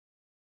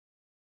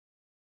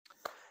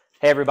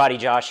Hey everybody,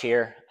 Josh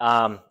here.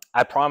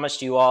 I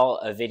promised you all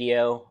a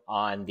video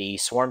on the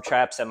swarm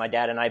traps that my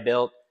dad and I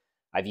built.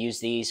 I've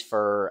used these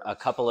for a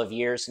couple of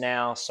years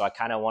now, so I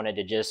kind of wanted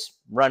to just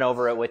run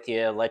over it with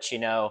you, let you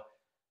know,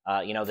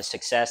 the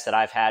success that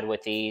I've had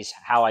with these,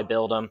 how I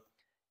build them,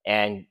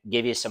 and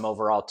give you some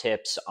overall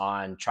tips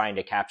on trying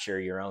to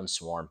capture your own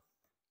swarm.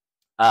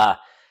 I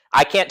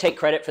can't take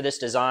credit for this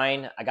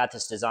design. I got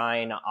this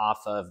design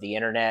off of the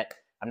internet.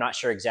 I'm not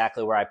sure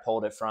exactly where I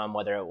pulled it from,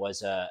 whether it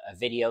was a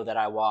video that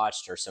I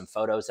watched or some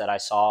photos that I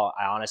saw.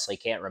 I honestly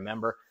can't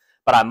remember,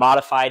 but I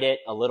modified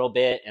it a little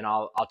bit, and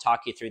I'll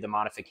talk you through the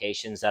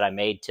modifications that I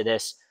made to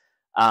this.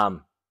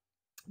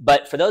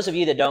 But for those of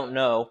you that don't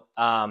know,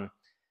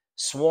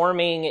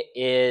 swarming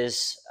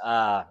is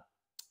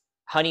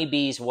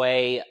honeybees'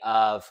 way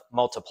of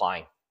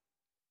multiplying.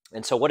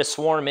 And so what a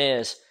swarm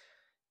is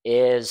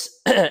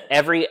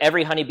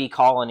every honeybee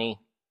colony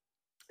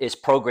is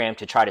programmed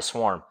to try to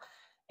swarm.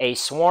 A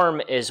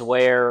swarm is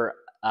where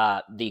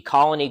the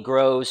colony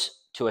grows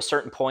to a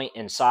certain point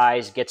in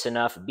size, gets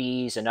enough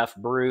bees, enough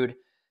brood,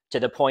 to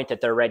the point that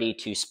they're ready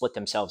to split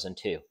themselves in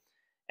two.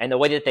 And the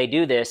way that they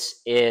do this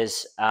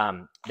is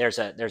there's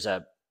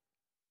a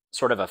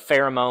sort of a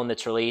pheromone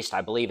that's released,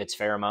 I believe it's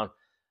pheromone,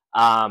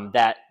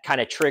 that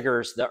kind of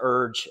triggers the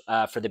urge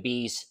for the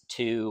bees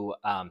to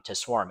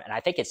swarm. And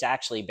I think it's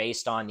actually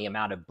based on the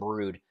amount of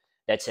brood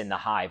that's in the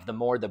hive. The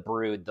more the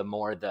brood, the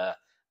more the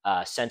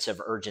sense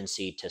of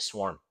urgency to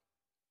swarm.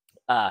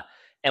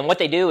 And what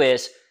they do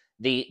is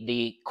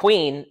the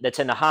queen that's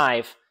in the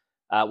hive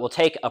will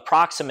take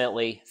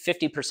approximately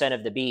 50%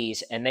 of the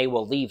bees, and they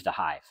will leave the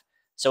hive.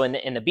 So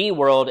in the bee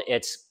world,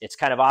 it's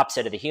kind of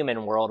opposite of the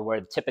human world,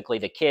 where typically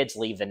the kids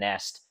leave the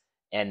nest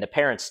and the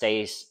parent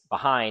stays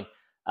behind.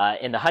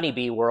 In the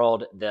honeybee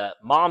world, the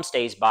mom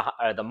stays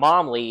behind, the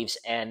mom leaves,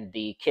 and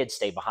the kids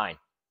stay behind.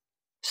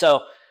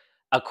 So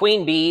a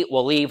queen bee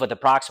will leave with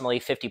approximately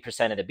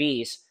 50% of the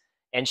bees,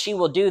 and she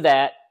will do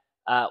that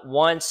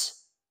once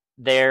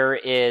there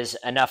is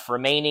enough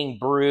remaining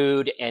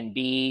brood and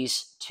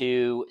bees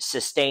to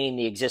sustain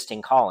the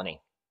existing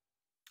colony.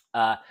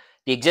 The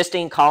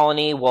existing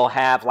colony will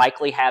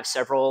likely have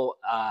several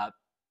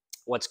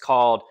what's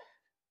called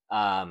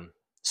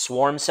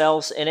swarm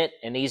cells in it,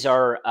 and these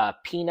are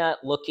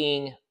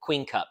peanut-looking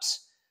queen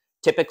cups.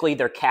 Typically,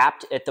 they're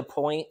capped at the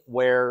point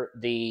where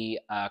the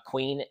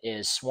queen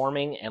is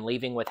swarming and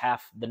leaving with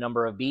half the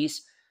number of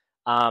bees.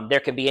 There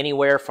can be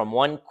anywhere from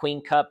one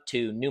queen cup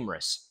to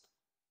numerous.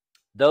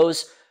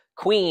 Those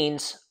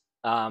queens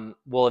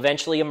will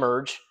eventually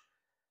emerge.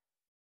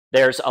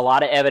 There's a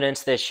lot of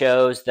evidence that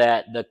shows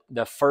that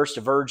the first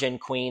virgin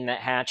queen that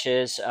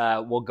hatches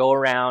will go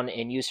around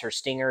and use her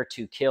stinger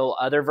to kill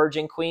other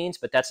virgin queens,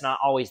 but that's not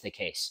always the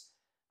case.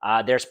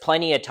 There's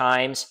plenty of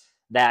times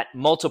that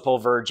multiple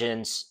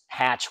virgins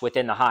hatch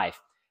within the hive.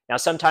 Now,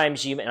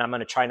 sometimes and I'm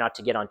going to try not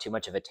to get on too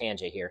much of a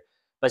tangent here,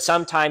 but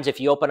sometimes if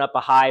you open up a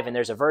hive and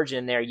there's a virgin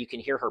in there, you can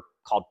hear her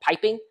called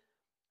piping.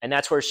 And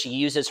that's where she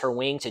uses her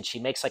wings and she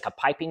makes like a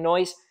piping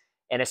noise.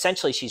 And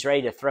essentially she's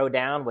ready to throw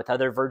down with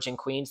other virgin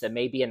queens that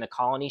may be in the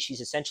colony.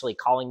 She's essentially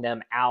calling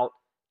them out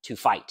to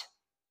fight.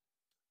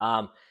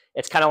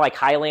 It's kind of like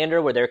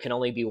Highlander, where there can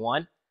only be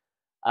one.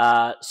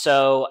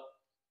 So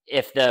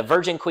if the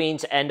virgin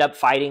queens end up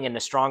fighting and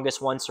the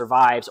strongest one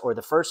survives, or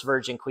the first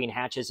virgin queen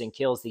hatches and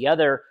kills the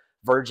other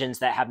virgins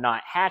that have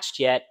not hatched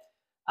yet,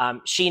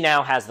 she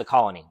now has the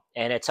colony.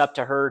 And it's up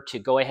to her to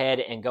go ahead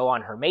and go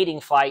on her mating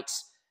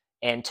flights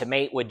and to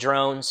mate with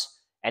drones,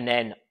 and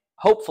then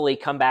hopefully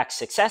come back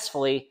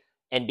successfully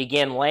and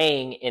begin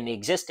laying in the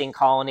existing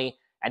colony.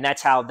 And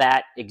that's how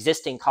that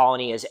existing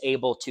colony is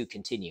able to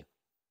continue.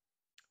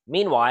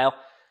 Meanwhile,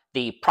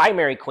 the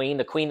primary queen,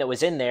 the queen that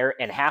was in there,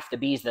 and half the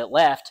bees that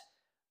left,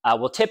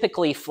 will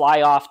typically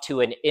fly off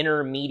to an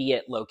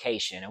intermediate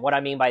location. And what I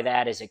mean by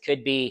that is it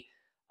could be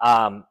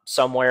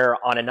somewhere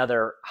on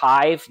another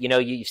hive. You know,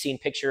 you've seen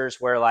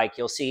pictures where like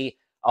you'll see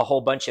a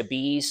whole bunch of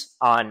bees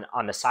on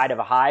the side of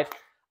a hive.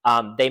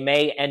 They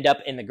may end up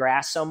in the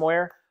grass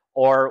somewhere,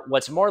 or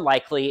what's more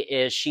likely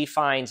is she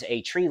finds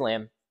a tree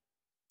limb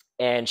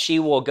and she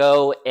will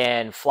go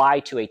and fly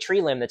to a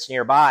tree limb that's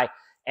nearby,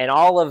 and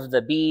all of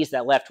the bees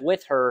that left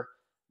with her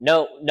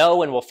know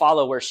and will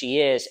follow where she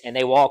is, and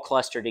they will all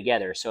cluster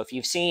together. So if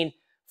you've seen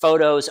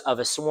photos of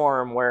a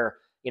swarm where,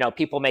 you know,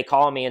 people may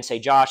call me and say,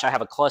 Josh, I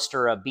have a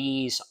cluster of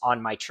bees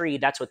on my tree,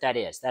 that's what that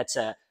is. That's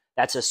a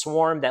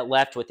swarm that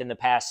left within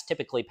the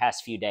typically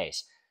past few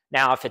days.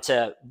 Now, if it's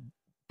a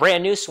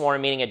brand new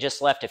swarm, meaning it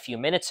just left a few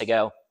minutes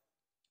ago,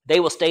 they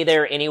will stay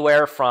there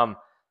anywhere from,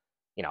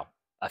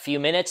 a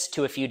few minutes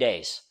to a few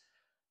days.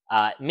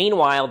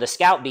 Meanwhile, the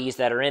scout bees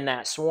that are in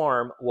that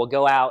swarm will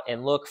go out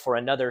and look for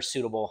another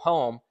suitable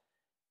home,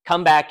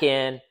 come back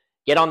in,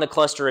 get on the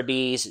cluster of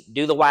bees,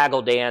 do the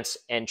waggle dance,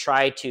 and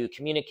try to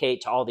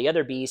communicate to all the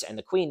other bees and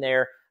the queen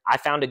there, I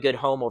found a good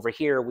home over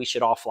here, we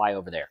should all fly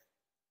over there.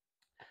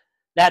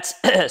 That's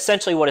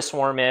essentially what a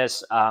swarm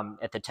is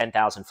at the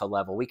 10,000 foot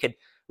level. We could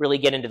really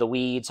get into the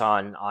weeds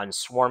on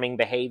swarming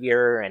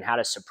behavior and how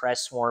to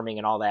suppress swarming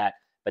and all that,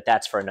 but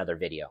that's for another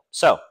video.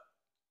 So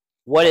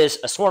What is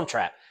a swarm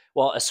trap?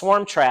 Well, a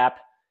swarm trap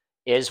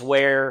is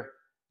where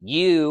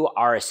you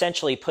are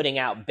essentially putting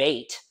out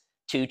bait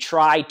to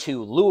try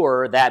to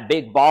lure that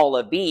big ball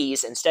of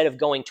bees. Instead of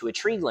going to a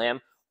tree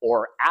limb,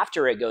 or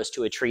after it goes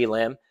to a tree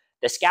limb,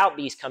 the scout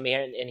bees come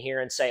in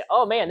here and say,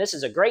 oh man, this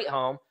is a great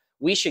home.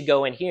 We should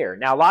go in here.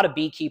 Now, a lot of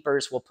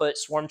beekeepers will put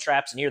swarm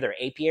traps near their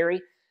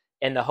apiary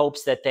in the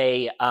hopes that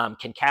they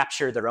can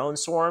capture their own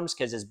swarms,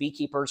 because as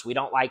beekeepers, we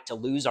don't like to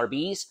lose our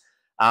bees.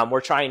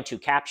 We're trying to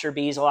capture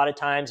bees a lot of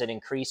times and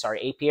increase our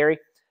apiary.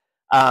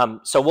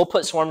 So we'll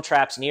put swarm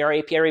traps near our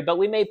apiary, but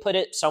we may put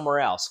it somewhere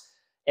else.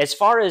 As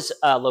far as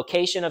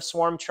location of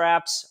swarm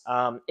traps,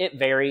 it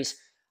varies.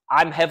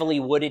 I'm heavily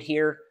wooded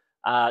here,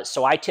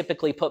 so I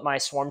typically put my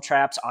swarm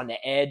traps on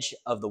the edge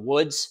of the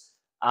woods.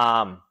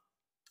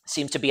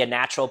 Seems to be a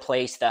natural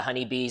place the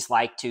honeybees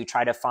like to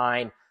try to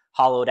find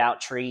hollowed out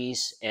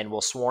trees and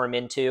will swarm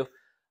into.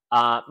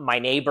 My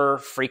neighbor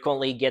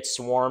frequently gets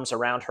swarms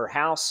around her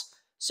house,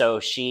 so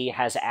she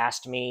has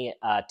asked me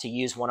to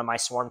use one of my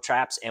swarm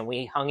traps, and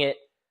we hung it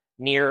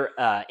near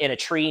in a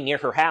tree near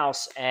her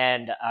house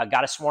and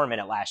got a swarm in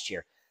it last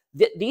year.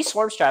 These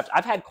swarm traps,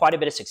 I've had quite a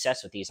bit of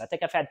success with these. I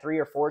think I've had 3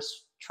 or 4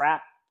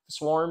 trap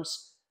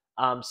swarms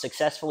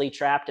successfully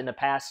trapped in the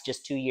past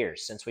just 2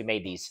 years since we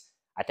made these,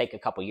 I think a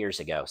couple years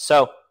ago.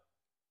 So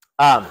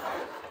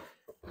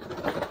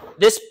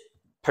this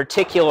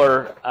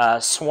particular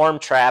swarm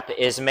trap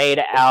is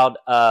made out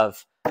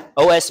of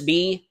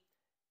OSB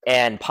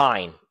and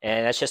pine,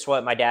 and that's just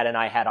what my dad and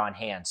I had on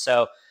hand.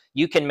 So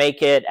you can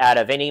make it out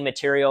of any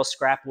material,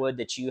 scrap wood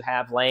that you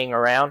have laying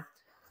around.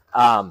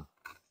 I'll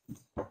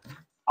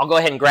go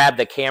ahead and grab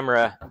the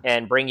camera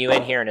and bring you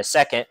in here in a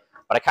second,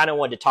 but I kind of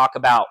wanted to talk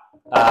about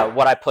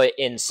what I put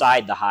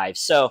inside the hive.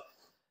 So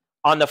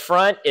on the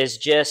front is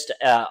just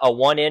a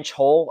 1-inch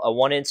hole, a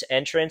 1-inch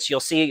entrance. You'll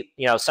see,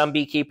 some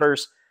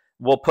beekeepers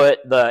will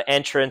put the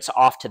entrance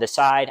off to the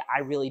side.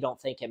 I really don't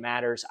think it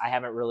matters. I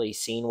haven't really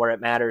seen where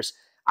it matters.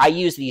 I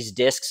use these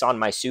discs on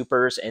my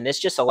supers, and this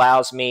just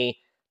allows me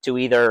to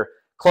either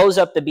close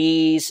up the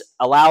bees,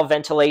 allow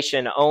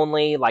ventilation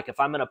only. Like if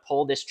I'm going to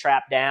pull this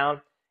trap down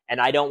and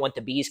I don't want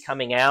the bees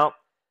coming out,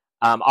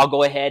 I'll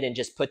go ahead and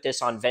just put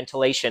this on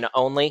ventilation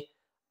only,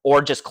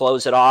 or just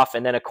close it off.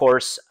 And then of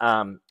course,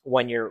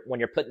 when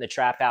you're putting the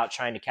trap out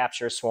trying to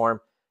capture a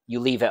swarm, you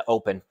leave it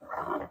open.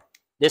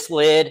 This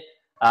lid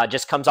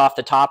just comes off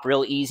the top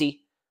real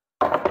easy.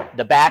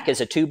 The back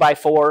is a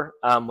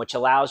 2x4, which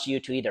allows you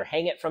to either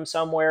hang it from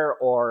somewhere,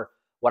 or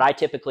what I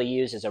typically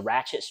use is a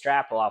ratchet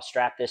strap. Well, I'll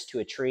strap this to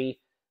a tree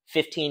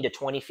 15 to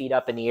 20 feet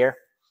up in the air.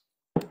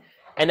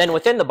 And then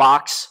within the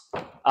box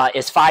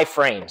is 5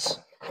 frames.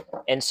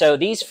 And so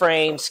these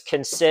frames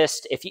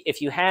consist,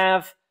 if you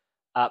have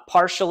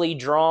partially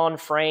drawn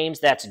frames,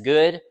 that's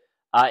good.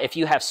 If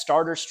you have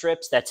starter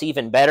strips, that's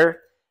even better.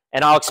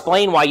 And I'll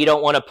explain why you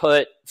don't want to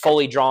put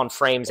fully drawn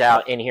frames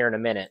out in here in a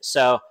minute.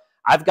 So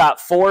I've got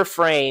 4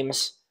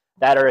 frames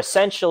that are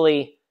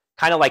essentially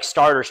kind of like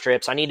starter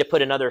strips. I need to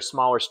put another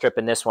smaller strip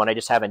in this one. I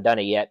just haven't done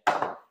it yet.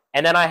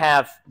 And then I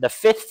have the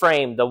 5th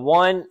frame, the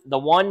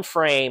one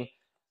frame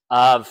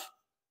of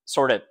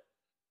sort of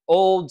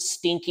old,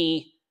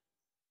 stinky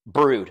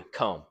brood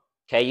comb.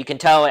 Okay, you can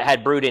tell it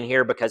had brood in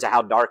here because of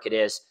how dark it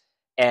is.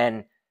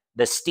 And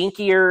the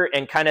stinkier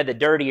and kind of the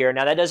dirtier,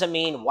 now that doesn't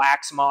mean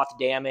wax moth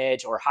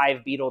damage or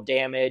hive beetle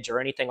damage or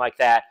anything like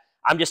that.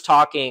 I'm just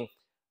talking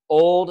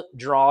old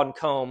drawn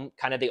comb.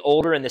 Kind of the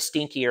older and the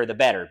stinkier, the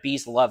better.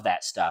 Bees love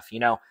that stuff.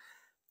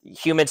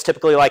 Humans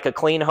typically like a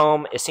clean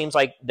home. It seems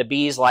like the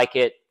bees like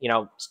it,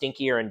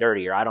 stinkier and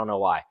dirtier. I don't know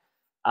why.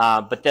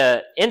 But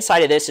the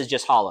inside of this is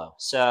just hollow.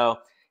 So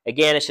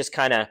again, it's just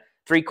kind of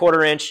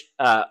 3/4 inch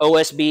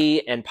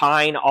OSB and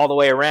pine all the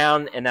way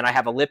around. And then I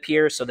have a lip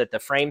here so that the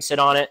frames sit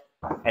on it.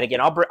 And again,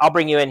 I'll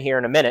bring you in here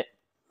in a minute.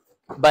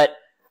 But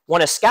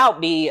when a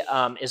scout bee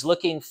is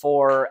looking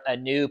for a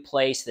new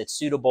place that's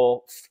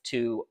suitable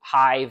to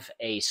hive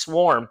a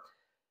swarm,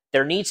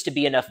 there needs to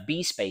be enough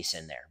bee space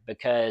in there,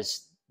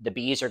 because the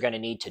bees are going to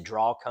need to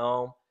draw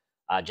comb.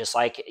 Just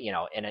like, in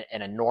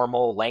a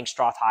normal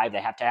Langstroth hive, they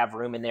have to have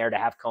room in there to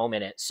have comb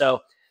in it. So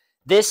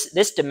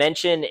this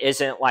dimension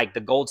isn't like the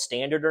gold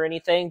standard or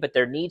anything, but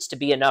there needs to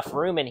be enough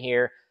room in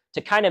here to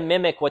kind of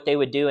mimic what they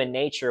would do in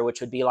nature, which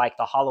would be like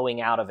the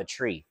hollowing out of a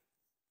tree.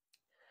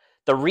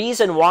 The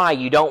reason why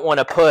you don't want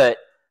to put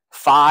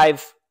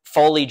 5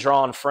 fully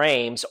drawn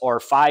frames or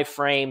 5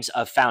 frames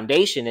of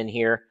foundation in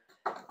here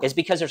is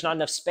because there's not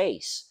enough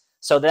space.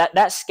 So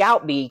that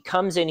scout bee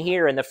comes in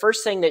here, and the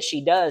first thing that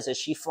she does is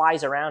she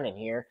flies around in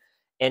here,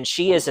 and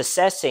she is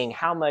assessing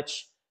how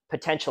much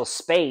potential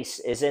space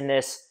is in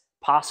this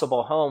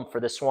possible home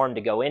for the swarm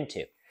to go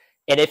into.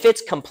 And if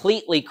it's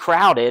completely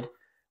crowded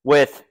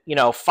with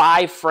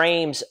 5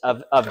 frames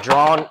of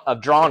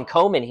drawn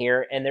comb in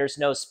here, and there's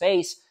no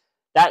space,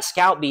 that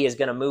scout bee is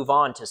going to move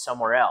on to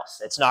somewhere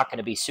else. It's not going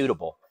to be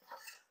suitable.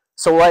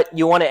 So what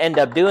you want to end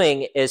up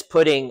doing is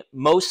putting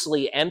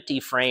mostly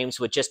empty frames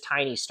with just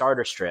tiny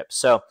starter strips.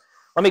 So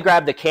let me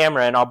grab the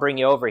camera and I'll bring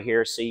you over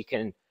here so you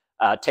can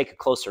take a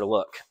closer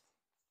look.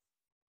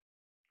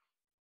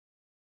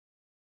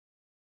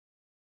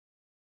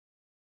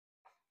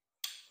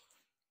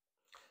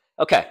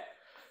 Okay,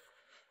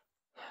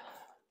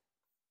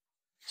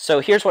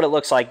 so here's what it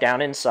looks like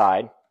down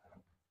inside.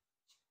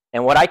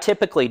 And what I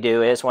typically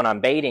do is when I'm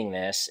baiting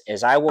this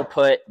is I will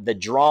put the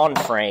drawn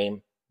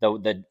frame,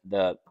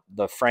 the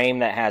frame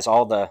that has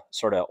all the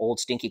sort of old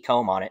stinky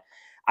comb on it,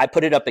 I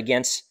put it up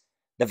against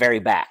the very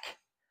back.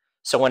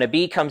 So when a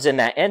bee comes in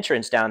that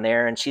entrance down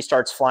there and she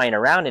starts flying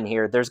around in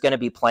here, there's going to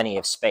be plenty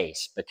of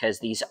space because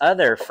these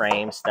other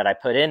frames that I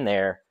put in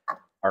there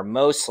are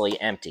mostly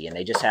empty and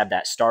they just have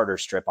that starter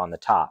strip on the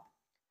top.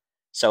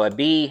 So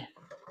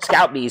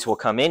scout bees will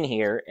come in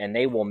here and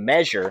they will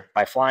measure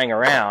by flying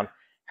around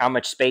how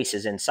much space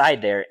is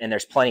inside there, and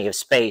there's plenty of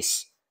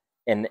space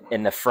in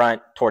the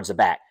front towards the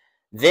back.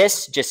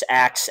 This just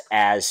acts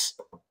as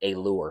a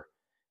lure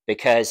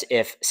because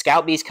if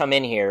scout bees come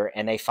in here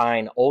and they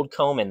find old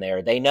comb in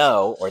there, they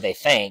know or they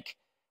think,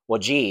 well,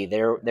 gee,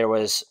 there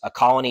was a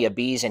colony of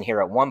bees in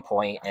here at one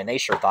point and they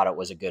sure thought it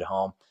was a good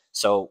home,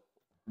 so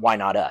why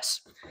not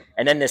us?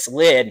 And then this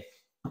lid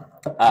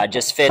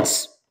just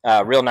fits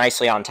real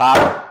nicely on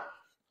top,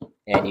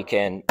 and you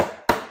can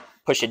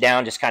push it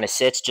down, just kind of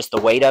sits, just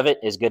the weight of it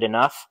is good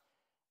enough.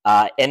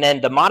 And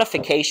then the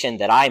modification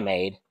that I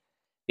made,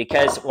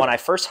 because when I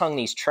first hung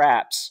these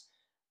traps,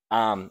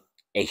 a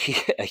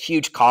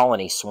huge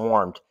colony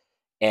swarmed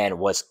and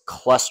was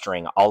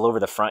clustering all over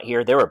the front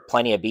here. There were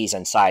plenty of bees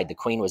inside. The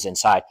queen was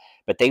inside,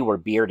 but they were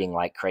bearding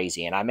like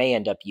crazy. And I may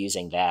end up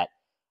using that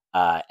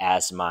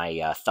as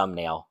my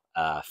thumbnail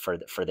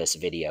for this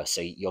video,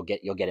 so you'll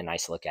get a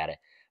nice look at it.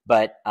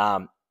 But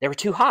they were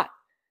too hot.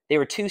 They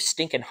were too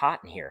stinking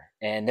hot in here,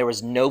 and there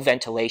was no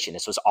ventilation.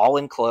 This was all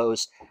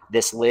enclosed.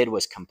 This lid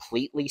was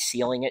completely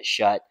sealing it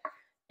shut.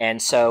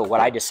 And so what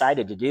I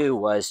decided to do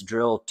was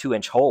drill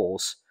 2-inch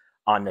holes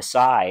on the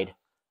side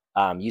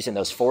using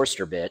those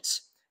Forester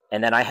bits.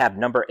 And then I have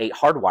number 8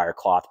 hardwire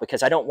cloth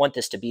because I don't want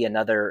this to be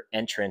another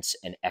entrance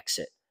and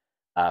exit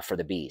for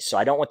the bees. So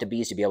I don't want the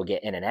bees to be able to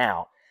get in and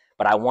out,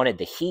 but I wanted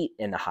the heat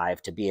in the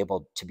hive to be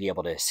able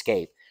to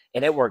escape.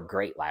 And it worked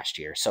great last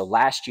year. So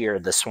last year,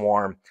 the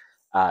swarm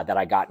that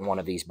I got in one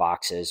of these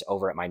boxes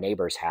over at my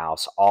neighbor's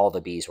house, all the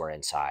bees were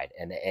inside,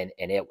 and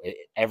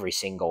every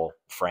single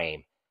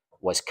frame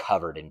was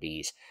covered in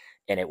bees,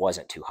 and it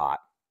wasn't too hot.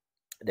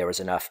 There was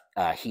enough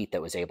heat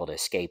that was able to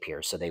escape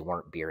here, so they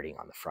weren't bearding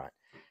on the front.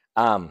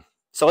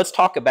 So let's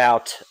talk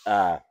about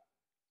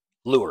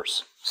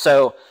lures.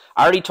 So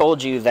I already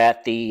told you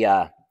that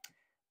the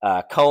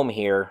comb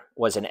here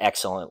was an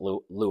excellent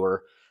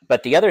lure,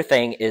 but the other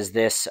thing is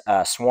this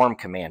Swarm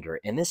Commander,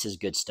 and this is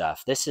good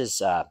stuff. This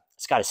is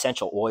it's got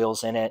essential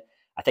oils in it.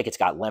 I think it's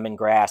got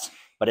lemongrass,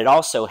 but it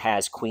also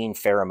has queen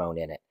pheromone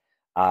in it.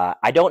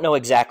 I don't know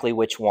exactly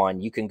which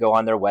one. You can go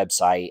on their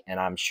website, and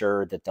I'm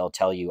sure that they'll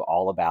tell you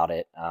all about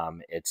it.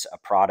 It's a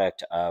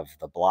product of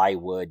the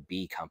Blywood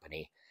Bee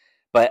Company,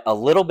 but a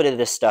little bit of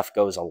this stuff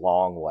goes a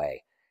long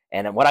way.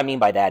 And what I mean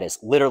by that is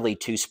literally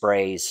 2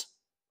 sprays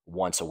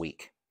once a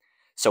week.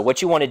 So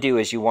what you want to do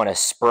is you want to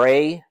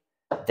spray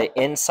the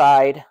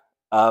inside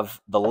of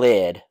the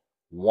lid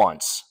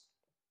once,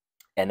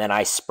 and then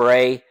I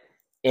spray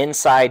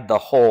inside the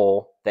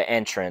hole, the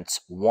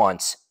entrance,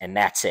 once, and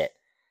that's it.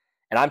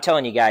 And I'm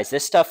telling you guys,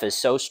 this stuff is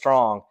so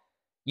strong.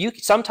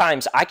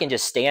 Sometimes I can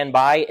just stand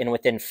by, and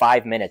within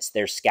 5 minutes,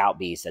 there's scout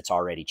bees that's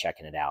already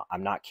checking it out.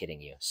 I'm not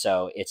kidding you.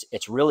 So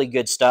it's really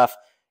good stuff.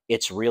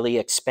 It's really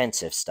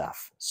expensive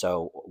stuff.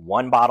 So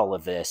 1 bottle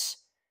of this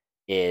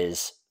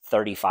is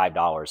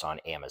 $35 on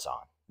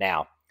Amazon.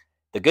 Now,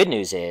 the good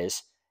news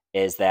is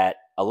that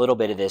a little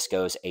bit of this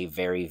goes a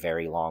very,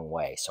 very long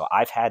way. So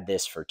I've had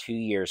this for 2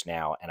 years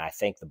now, and I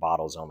think the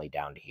bottle's only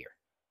down to here.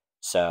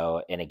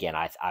 So, and again,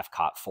 I've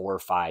caught 4 or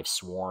 5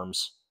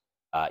 swarms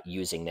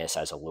using this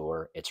as a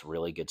lure. It's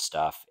really good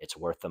stuff. It's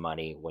worth the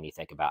money when you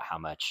think about how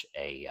much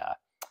a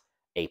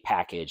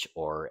package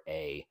or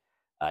a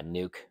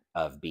nuke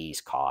of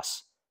bees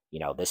costs. You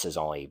know, this is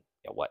only,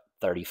 what,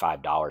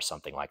 $35,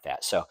 something like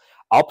that. So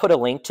I'll put a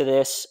link to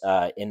this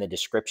in the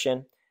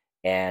description,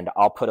 and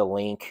I'll put a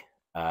link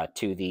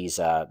to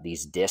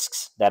these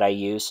discs that I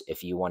use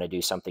if you want to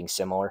do something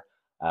similar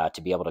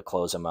to be able to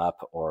close them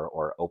up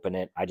or open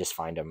it. I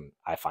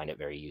find it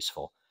very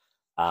useful.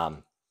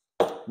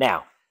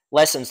 Now,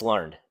 lessons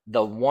learned.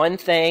 The one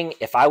thing,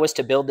 if I was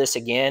to build this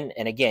again,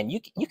 and again,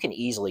 you can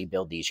easily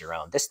build these your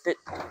own. This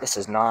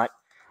is not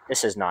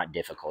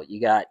difficult.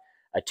 You got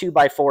a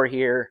 2x4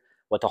 here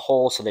with a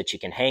hole so that you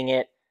can hang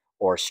it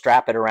or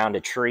strap it around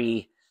a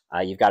tree.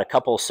 You've got a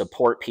couple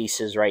support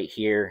pieces right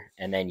here,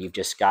 and then you've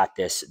just got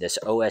this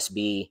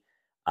OSB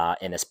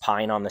and this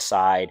pine on the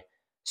side.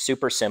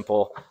 Super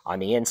simple. On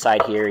the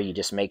inside here, you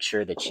just make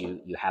sure that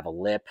you have a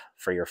lip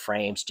for your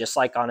frames, just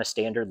like on a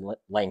standard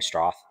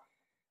Langstroth.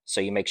 So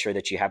you make sure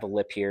that you have a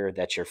lip here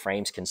that your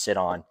frames can sit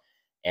on,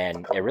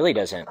 and it really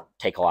doesn't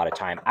take a lot of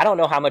time. I don't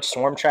know how much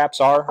swarm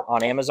traps are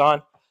on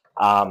Amazon.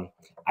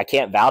 I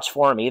can't vouch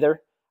for them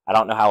either. I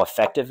don't know how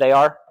effective they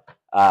are,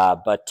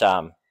 but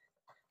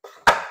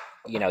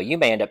you know, you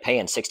may end up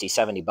paying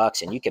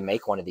 $60-$70, and you can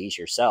make one of these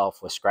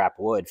yourself with scrap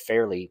wood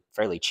fairly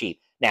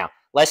cheap. Now,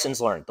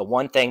 lessons learned. The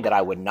one thing that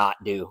I would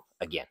not do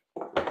again,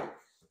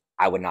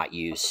 I would not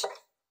use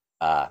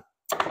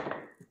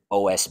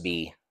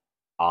OSB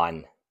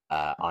on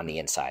the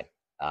inside.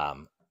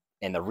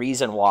 And the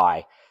reason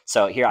why,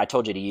 so here I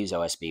told you to use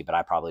OSB, but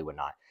I probably would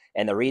not.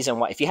 And the reason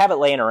why, if you have it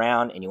laying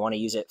around and you want to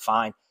use it,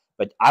 fine.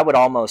 But I would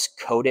almost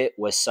coat it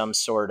with some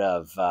sort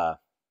of,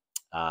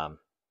 I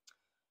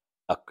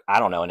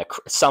don't know,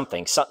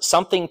 something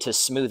to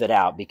smooth it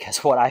out.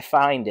 Because what I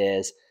find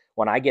is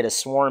when I get a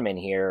swarm in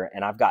here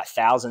and I've got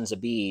thousands of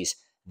bees,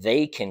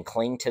 they can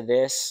cling to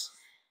this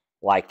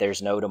like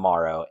there's no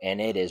tomorrow.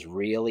 And it is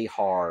really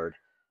hard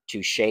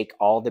to shake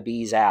all the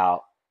bees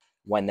out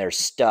when they're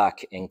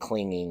stuck and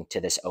clinging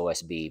to this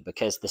OSB,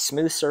 because the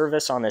smooth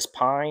surface on this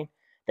pine,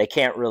 they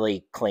can't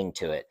really cling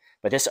to it.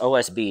 But this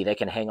OSB, they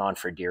can hang on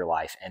for dear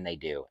life, and they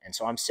do. And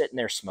so I'm sitting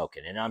there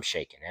smoking, and I'm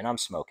shaking, and I'm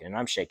smoking, and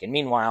I'm shaking.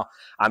 Meanwhile,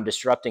 I'm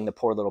disrupting the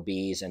poor little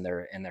bees and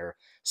their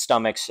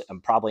stomachs.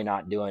 I'm probably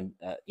not doing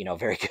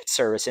very good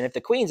service. And if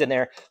the queen's in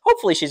there,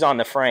 hopefully she's on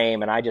the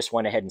frame, and I just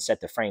went ahead and set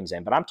the frames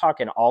in. But I'm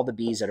talking all the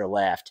bees that are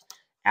left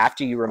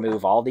after you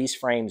remove all these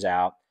frames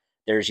out.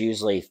 There's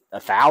usually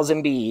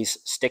 1,000 bees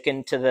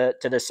sticking to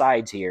the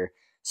sides here.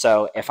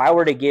 So if I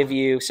were to give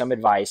you some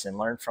advice and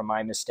learn from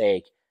my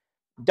mistake,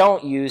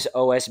 don't use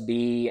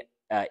OSB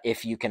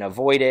if you can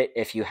avoid it.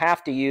 If you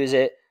have to use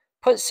it,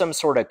 put some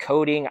sort of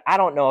coating. I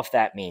don't know if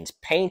that means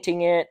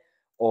painting it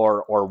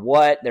or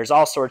what. There's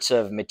all sorts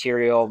of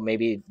material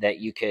maybe that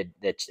you could,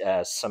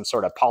 some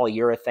sort of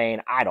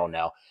polyurethane. I don't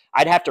know.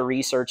 I'd have to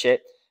research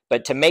it.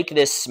 But to make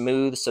this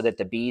smooth so that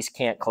the bees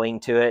can't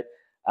cling to it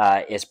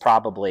is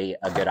probably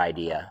a good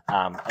idea.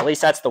 At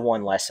least that's the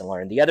one lesson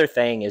learned. The other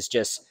thing is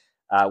just,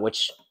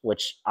 which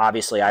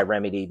obviously I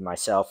remedied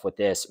myself with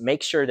this,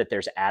 make sure that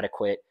there's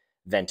adequate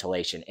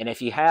ventilation. And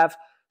if you have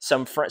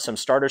some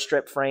starter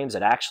strip frames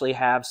that actually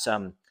have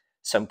some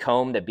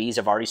comb that bees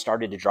have already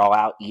started to draw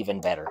out, even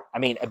better. I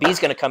mean, a bee's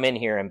going to come in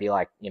here and be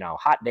like,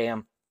 hot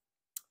damn.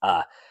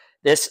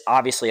 This,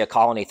 obviously, a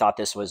colony thought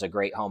this was a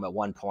great home at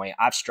one point.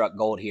 I've struck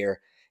gold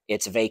here.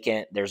 It's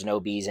vacant. There's no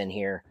bees in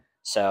here.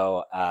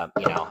 So, I'm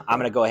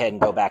going to go ahead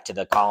and go back to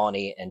the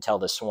colony and tell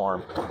the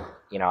swarm,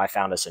 I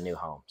found us a new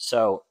home.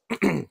 So,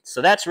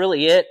 so that's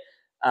really it.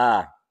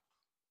 I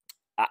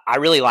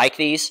really like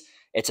these.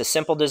 It's a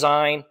simple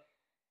design.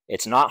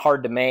 It's not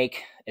hard to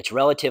make. It's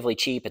relatively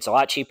cheap. It's a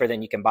lot cheaper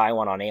than you can buy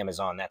one on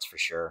Amazon, that's for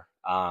sure.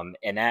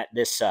 And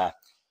this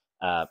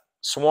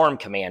Swarm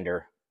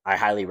Commander, I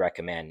highly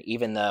recommend.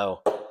 Even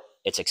though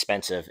it's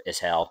expensive as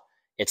hell,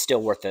 it's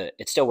still worth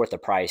the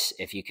price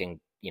if you can,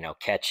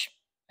 catch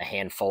a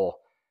handful.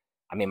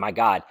 I mean, my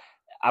God,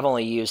 I've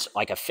only used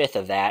like a fifth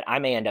of that. I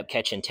may end up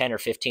catching 10 or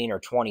 15 or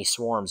 20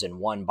 swarms in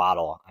one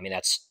bottle. I mean,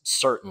 that's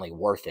certainly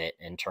worth it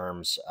in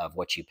terms of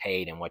what you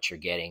paid and what you're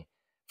getting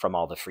from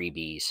all the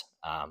freebies.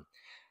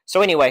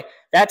 So anyway,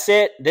 that's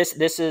it.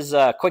 This is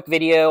a quick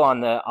video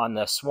on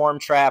the swarm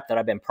trap that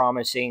I've been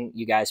promising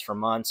you guys for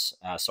months.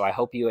 So I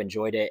hope you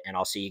enjoyed it, and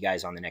I'll see you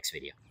guys on the next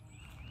video.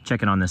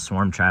 Checking on this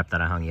swarm trap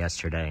that I hung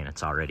yesterday, and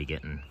it's already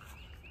getting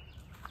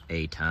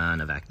a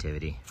ton of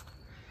activity.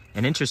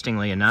 And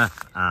interestingly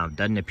enough,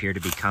 doesn't appear to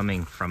be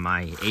coming from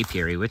my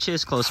apiary, which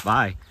is close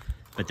by,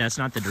 but that's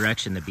not the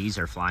direction the bees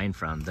are flying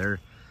from.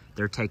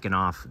 They're taking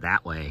off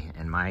that way,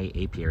 and my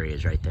apiary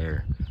is right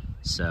there.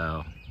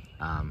 So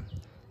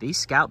these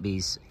scout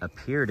bees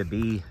appear to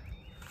be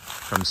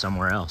from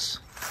somewhere else.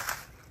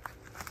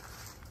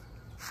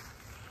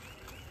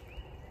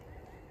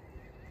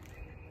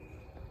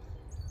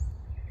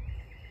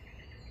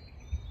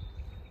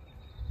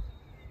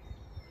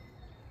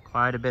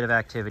 Quite a bit of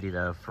activity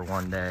though for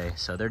one day.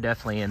 So they're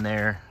definitely in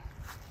there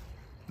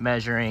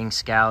measuring,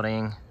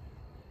 scouting,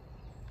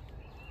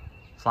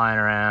 flying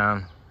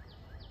around,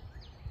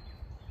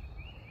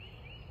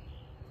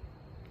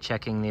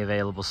 checking the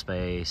available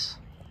space.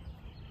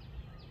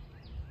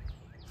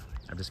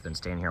 I've just been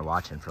standing here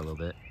watching for a little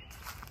bit.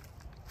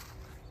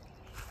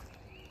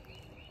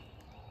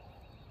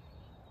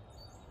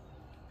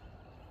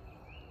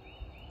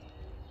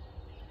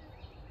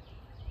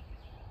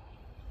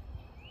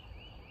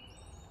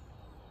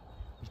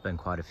 Been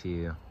quite a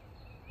few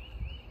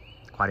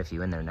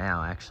in there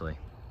now, actually.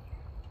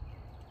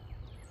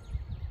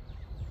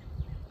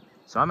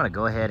 So I'm going to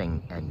go ahead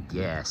and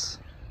guess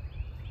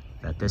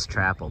that this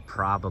trap will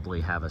probably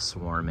have a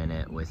swarm in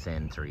it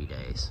within 3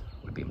 days,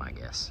 would be my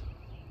guess.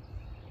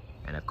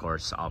 And of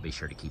course, I'll be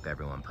sure to keep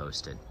everyone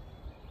posted.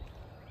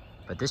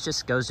 But this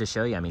just goes to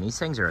show you, I mean, these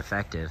things are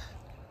effective.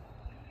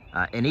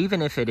 And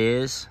even if it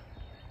is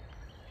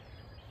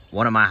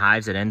one of my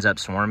hives that ends up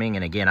swarming,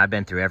 and again, I've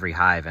been through every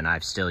hive and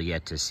I've still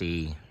yet to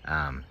see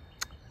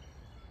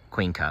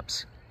queen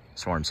cups,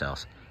 swarm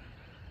cells.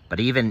 But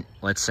even,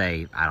 let's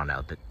say, I don't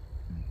know, that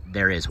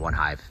there is one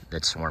hive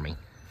that's swarming.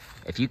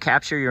 If you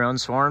capture your own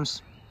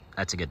swarms,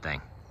 that's a good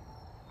thing.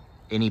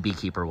 Any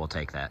beekeeper will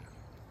take that.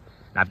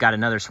 And I've got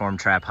another swarm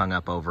trap hung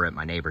up over at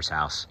my neighbor's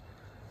house.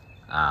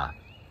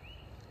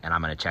 And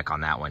I'm gonna check on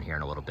that one here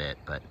in a little bit.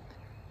 But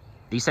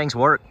these things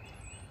work.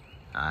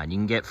 You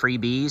can get free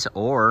bees,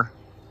 or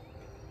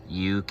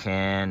you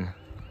can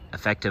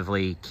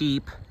effectively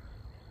keep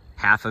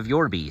half of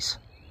your bees.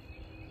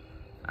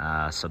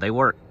 So they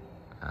work.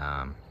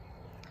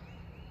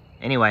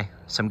 Anyway,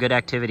 some good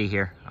activity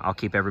here. I'll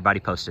keep everybody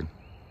posted.